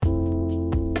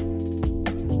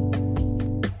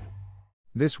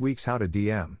This week's How to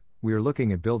DM, we are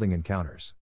looking at building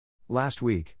encounters. Last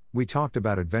week, we talked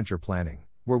about adventure planning,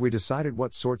 where we decided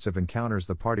what sorts of encounters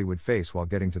the party would face while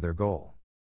getting to their goal.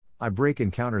 I break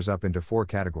encounters up into 4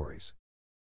 categories.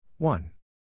 1.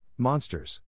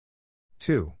 Monsters.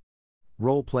 2.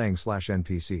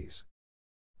 Role-playing/NPCs.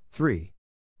 3.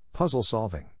 Puzzle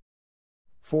solving.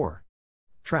 4.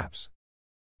 Traps.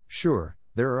 Sure,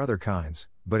 there are other kinds,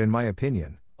 but in my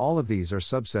opinion, all of these are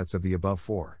subsets of the above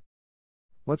 4.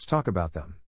 Let's talk about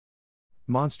them.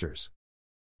 Monsters.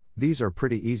 These are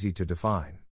pretty easy to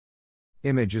define.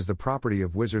 Image is the property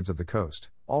of Wizards of the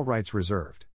Coast, all rights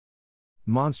reserved.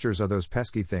 Monsters are those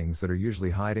pesky things that are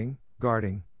usually hiding,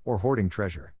 guarding, or hoarding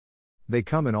treasure. They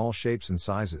come in all shapes and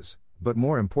sizes, but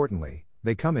more importantly,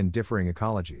 they come in differing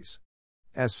ecologies.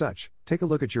 As such, take a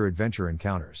look at your adventure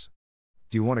encounters.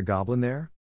 Do you want a goblin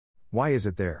there? Why is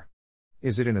it there?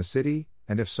 Is it in a city,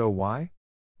 and if so, why?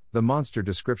 The monster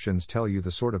descriptions tell you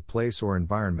the sort of place or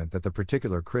environment that the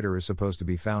particular critter is supposed to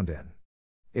be found in.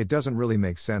 It doesn't really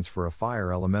make sense for a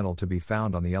fire elemental to be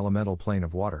found on the elemental plane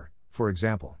of water, for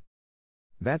example.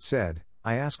 That said,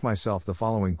 I ask myself the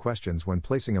following questions when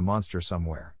placing a monster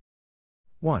somewhere.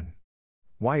 1.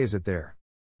 Why is it there?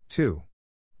 2.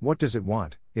 What does it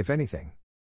want, if anything?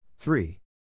 3.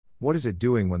 What is it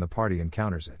doing when the party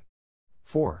encounters it?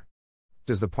 4.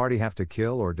 Does the party have to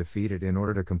kill or defeat it in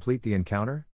order to complete the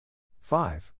encounter?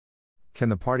 5. Can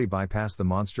the party bypass the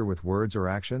monster with words or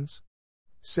actions?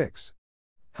 6.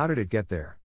 How did it get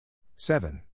there?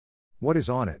 7. What is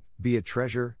on it, be it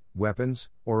treasure, weapons,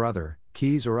 or other,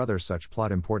 keys or other such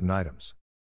plot important items?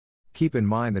 Keep in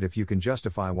mind that if you can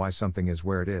justify why something is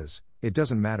where it is, it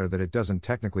doesn't matter that it doesn't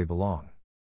technically belong.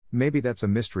 Maybe that's a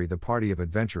mystery the party of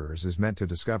adventurers is meant to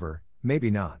discover, maybe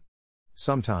not.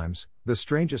 Sometimes, the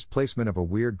strangest placement of a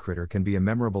weird critter can be a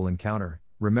memorable encounter.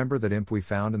 Remember that imp we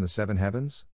found in the 7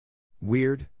 heavens?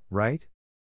 Weird, right?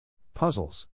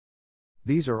 Puzzles.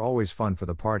 These are always fun for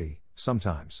the party,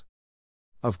 sometimes.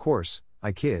 Of course,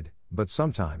 I kid, but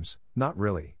sometimes, not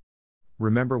really.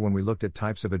 Remember when we looked at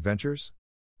types of adventures?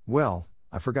 Well,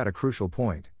 I forgot a crucial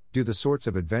point: do the sorts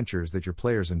of adventures that your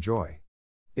players enjoy.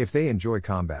 If they enjoy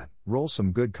combat, roll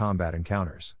some good combat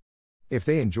encounters. If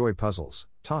they enjoy puzzles,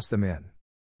 toss them in.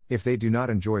 If they do not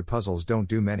enjoy puzzles, don't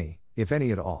do many, if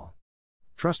any at all.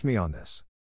 Trust me on this.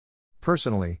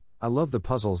 Personally, I love the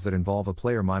puzzles that involve a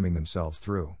player miming themselves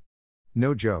through.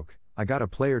 No joke, I got a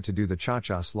player to do the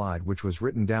cha-cha slide, which was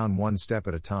written down one step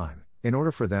at a time, in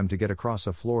order for them to get across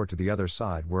a floor to the other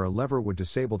side where a lever would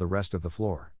disable the rest of the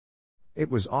floor.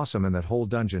 It was awesome, and that whole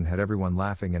dungeon had everyone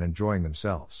laughing and enjoying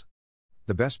themselves.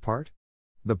 The best part?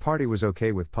 The party was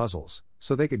okay with puzzles,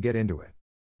 so they could get into it.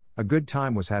 A good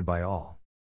time was had by all.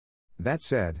 That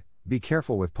said, be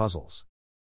careful with puzzles.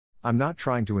 I'm not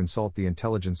trying to insult the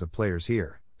intelligence of players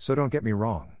here, so don't get me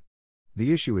wrong.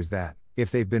 The issue is that,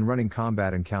 if they've been running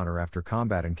combat encounter after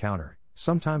combat encounter,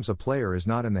 sometimes a player is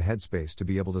not in the headspace to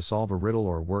be able to solve a riddle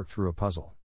or work through a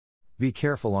puzzle. Be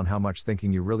careful on how much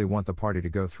thinking you really want the party to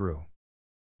go through.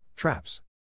 Traps.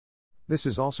 This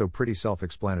is also pretty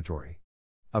self-explanatory.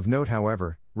 Of note,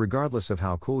 however, regardless of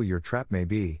how cool your trap may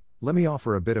be, let me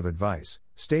offer a bit of advice: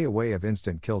 stay away of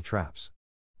instant kill traps.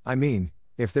 I mean,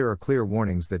 if there are clear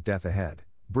warnings that death ahead,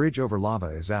 bridge over lava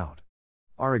is out,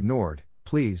 are ignored,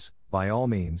 please, by all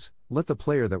means, let the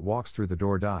player that walks through the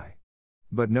door die.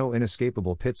 But no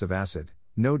inescapable pits of acid,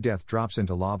 no death drops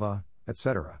into lava,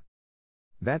 etc.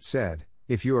 That said,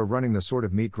 if you are running the sort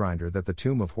of meat grinder that the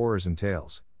Tomb of Horrors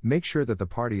entails, make sure that the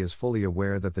party is fully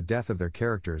aware that the death of their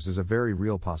characters is a very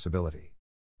real possibility.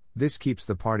 This keeps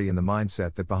the party in the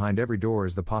mindset that behind every door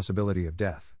is the possibility of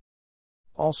death.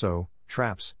 Also,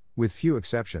 traps, with few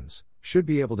exceptions, should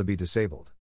be able to be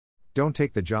disabled. Don't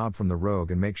take the job from the rogue,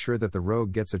 and make sure that the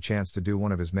rogue gets a chance to do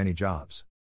one of his many jobs.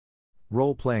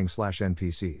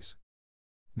 Role-playing/NPCs.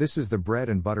 This is the bread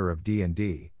and butter of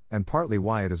D&D, and partly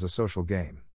why it is a social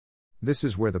game. This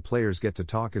is where the players get to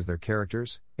talk as their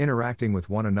characters, interacting with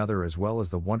one another, as well as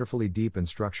the wonderfully deep and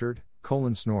structured, who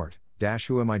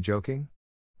am I joking?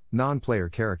 Non-player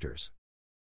characters.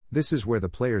 This is where the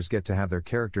players get to have their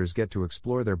characters get to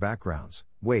explore their backgrounds.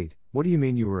 Wait, what do you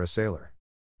mean you were a sailor?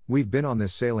 We've been on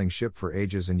this sailing ship for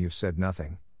ages and you've said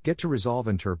nothing. Get to resolve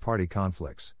inter-party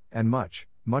conflicts, and much,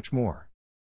 much more.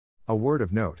 A word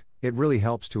of note, it really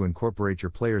helps to incorporate your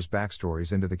players'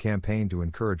 backstories into the campaign to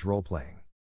encourage role-playing.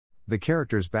 The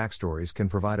characters' backstories can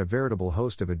provide a veritable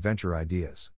host of adventure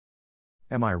ideas.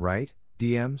 Am I right,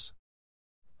 DMs?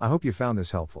 I hope you found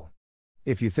this helpful.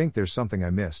 If you think there's something I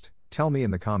missed, tell me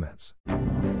in the comments.